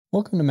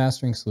Welcome to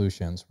Mastering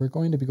Solutions. We're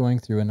going to be going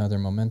through another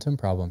momentum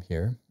problem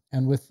here.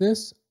 And with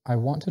this, I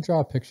want to draw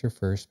a picture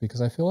first because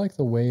I feel like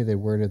the way they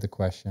worded the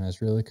question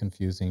is really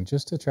confusing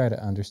just to try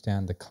to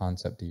understand the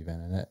concept even,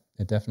 and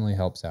it definitely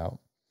helps out.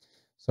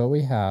 So what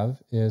we have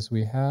is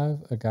we have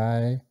a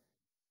guy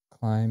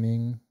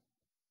climbing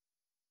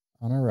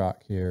on a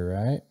rock here,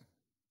 right?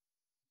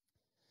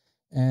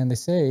 And they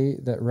say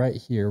that right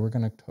here, we're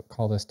going to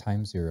call this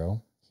time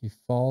 0. He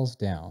falls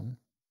down.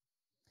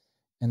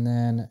 And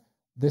then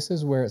this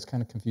is where it's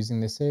kind of confusing.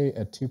 They say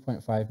a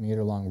 2.5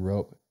 meter long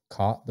rope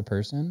caught the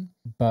person,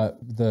 but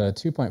the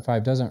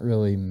 2.5 doesn't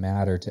really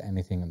matter to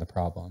anything in the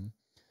problem.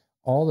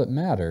 All that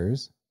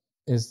matters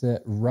is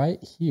that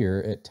right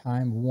here at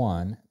time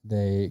 1,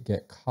 they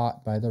get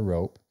caught by the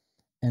rope,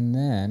 and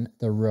then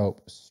the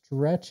rope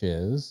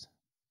stretches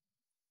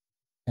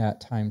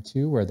at time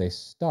 2 where they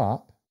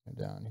stop.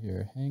 They're down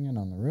here hanging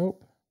on the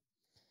rope.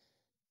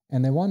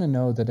 And they want to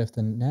know that if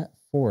the net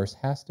force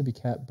has to be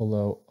kept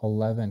below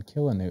 11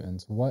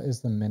 kilonewtons, what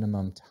is the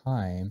minimum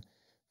time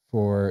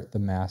for the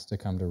mass to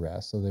come to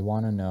rest? So they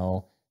want to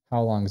know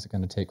how long is it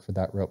going to take for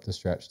that rope to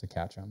stretch to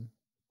catch them.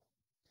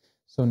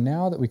 So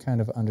now that we kind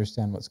of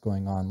understand what's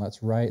going on,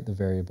 let's write the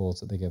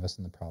variables that they give us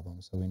in the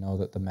problem. So we know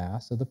that the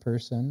mass of the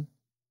person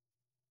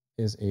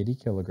is 80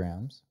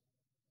 kilograms.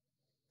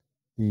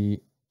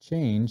 The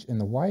change in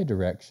the y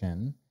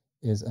direction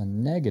is a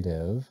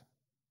negative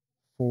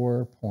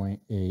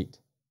 4.8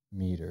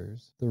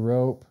 meters. The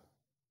rope,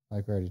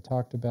 like we already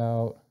talked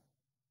about,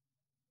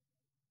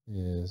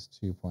 is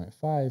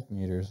 2.5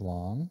 meters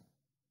long.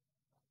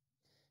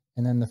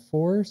 And then the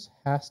force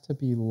has to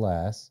be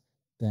less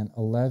than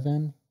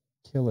 11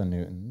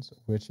 kilonewtons,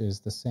 which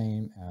is the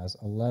same as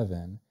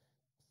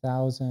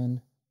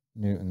 11,000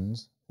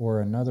 newtons, or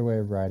another way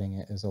of writing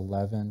it is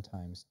 11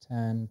 times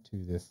 10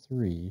 to the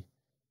 3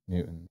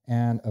 Newton.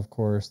 And of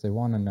course, they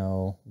want to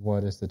know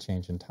what is the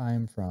change in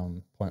time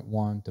from point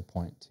 1 to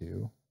point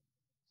 2.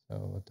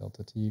 So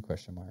delta t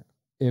question mark.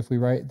 If we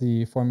write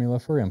the formula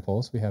for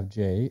impulse, we have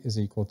J is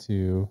equal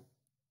to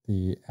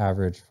the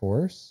average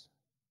force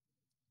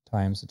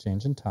times the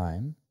change in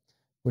time,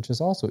 which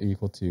is also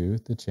equal to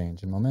the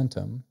change in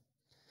momentum.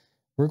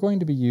 We're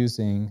going to be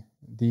using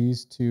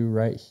these two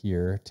right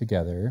here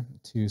together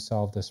to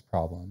solve this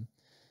problem.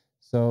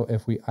 So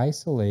if we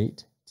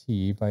isolate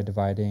t by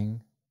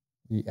dividing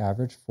the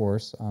average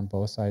force on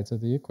both sides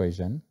of the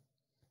equation,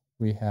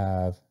 we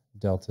have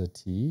delta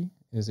t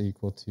is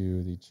equal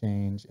to the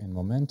change in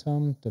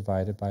momentum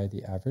divided by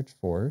the average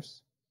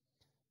force.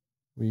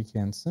 We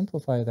can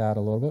simplify that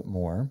a little bit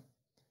more.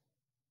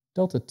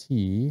 Delta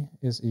t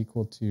is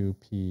equal to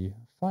p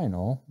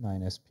final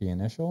minus p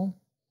initial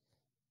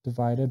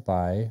divided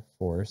by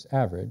force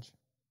average.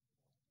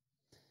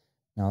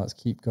 Now let's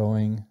keep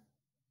going.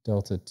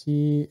 Delta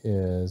t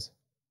is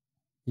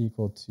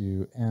equal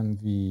to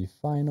mv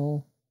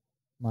final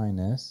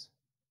minus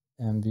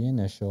mv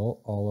initial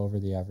all over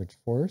the average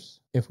force.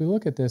 If we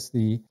look at this,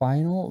 the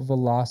final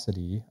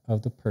velocity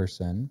of the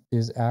person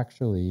is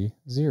actually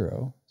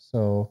 0.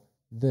 So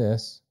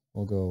this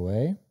will go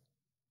away.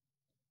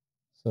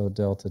 So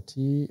delta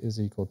t is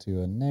equal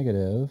to a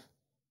negative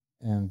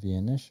mv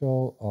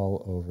initial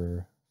all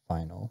over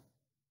final.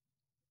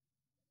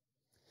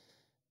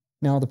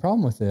 Now the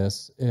problem with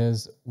this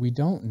is we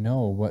don't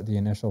know what the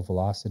initial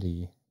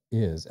velocity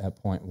is at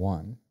point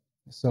 1.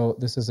 So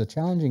this is a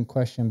challenging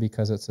question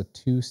because it's a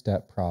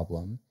two-step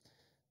problem.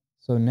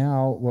 So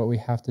now what we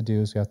have to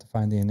do is we have to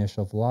find the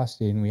initial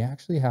velocity, and we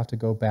actually have to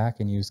go back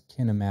and use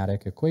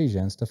kinematic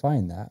equations to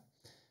find that.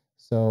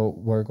 So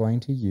we're going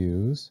to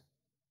use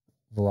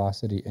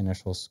velocity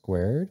initial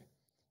squared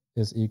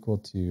is equal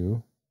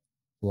to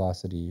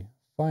velocity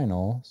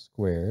final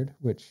squared,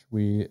 which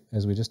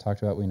as we just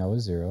talked about, we know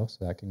is 0,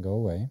 so that can go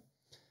away,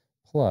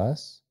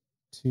 plus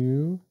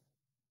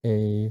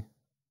 2a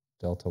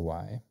delta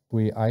y.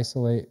 We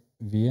isolate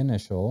v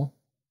initial,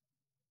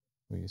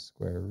 we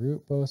square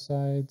root both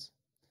sides.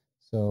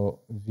 So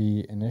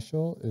v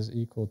initial is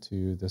equal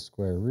to the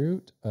square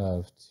root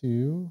of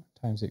 2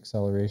 times the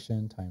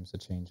acceleration times the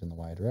change in the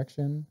y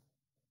direction.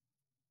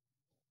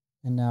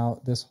 And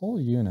now this whole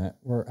unit,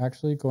 we're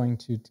actually going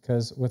to,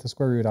 because with the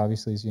square root,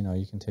 obviously, as you know,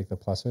 you can take the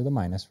plus or the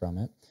minus from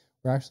it.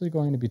 We're actually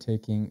going to be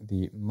taking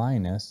the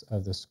minus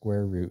of the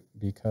square root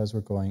because we're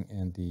going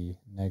in the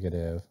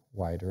negative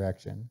y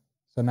direction.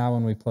 So now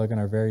when we plug in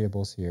our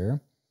variables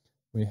here,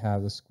 we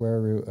have the square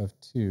root of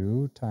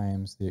 2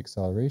 times the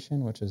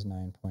acceleration, which is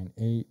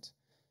 9.8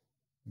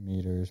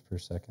 meters per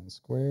second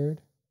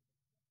squared,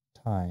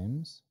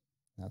 times,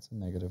 that's a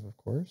negative of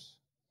course,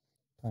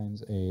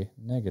 times a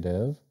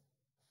negative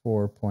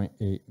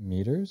 4.8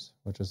 meters,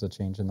 which is a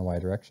change in the y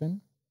direction.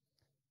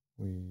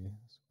 We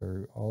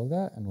square root all of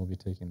that, and we'll be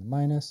taking the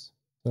minus.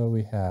 So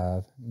we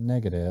have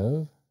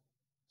negative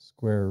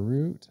square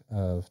root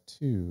of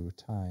 2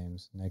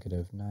 times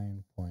negative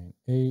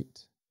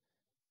 9.8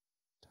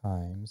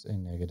 times a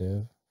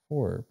negative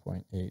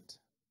 4.8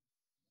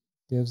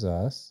 gives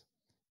us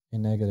a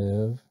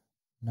negative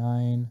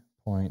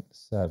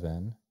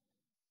 9.7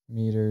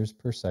 meters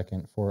per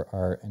second for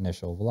our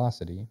initial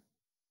velocity.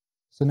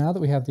 So now that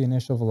we have the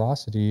initial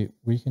velocity,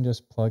 we can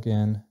just plug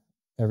in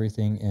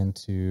everything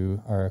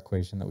into our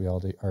equation that we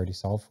already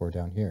solved for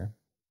down here.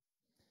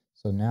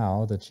 So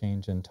now the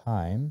change in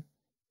time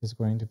is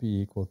going to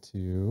be equal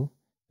to,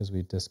 as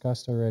we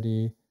discussed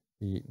already,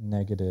 the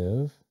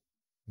negative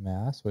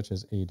mass, which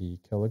is 80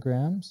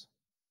 kilograms,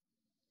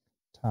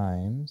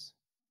 times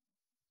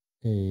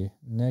a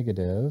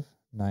negative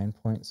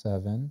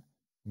 9.7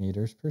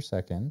 meters per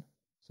second.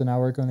 So now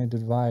we're going to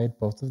divide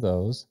both of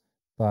those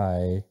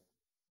by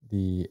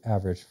the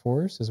average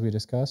force, as we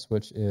discussed,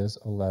 which is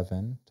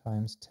 11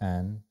 times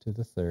 10 to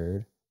the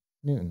third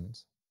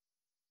newtons.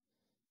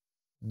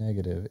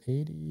 Negative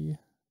 80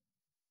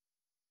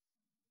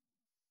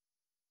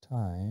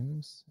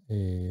 times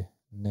a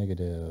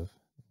negative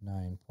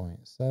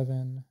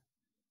 9.7,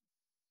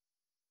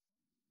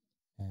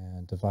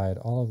 and divide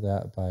all of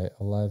that by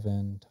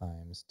 11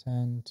 times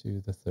 10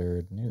 to the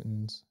third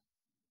newtons,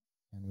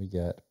 and we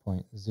get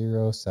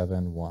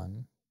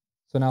 0.071.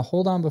 So now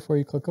hold on before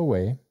you click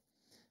away,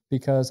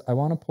 because I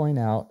want to point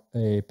out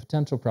a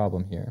potential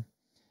problem here.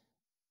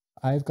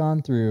 I've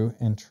gone through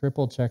and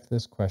triple checked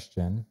this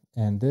question,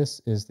 and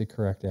this is the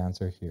correct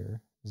answer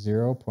here,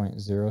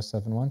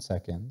 0.071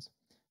 seconds.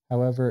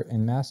 However,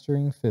 in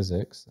Mastering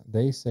Physics,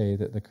 they say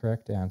that the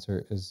correct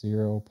answer is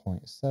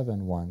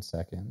 0.71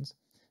 seconds.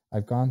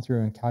 I've gone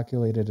through and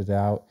calculated it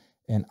out,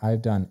 and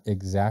I've done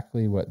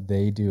exactly what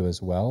they do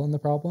as well in the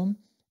problem,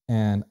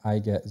 and I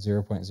get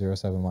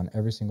 0.071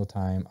 every single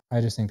time.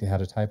 I just think they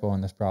had a typo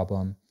in this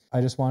problem. I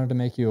just wanted to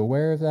make you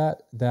aware of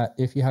that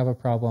if you have a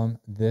problem,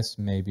 this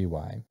may be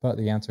why. But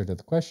the answer to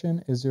the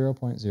question is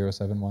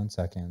 0.071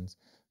 seconds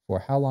for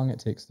how long it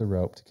takes the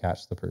rope to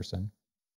catch the person.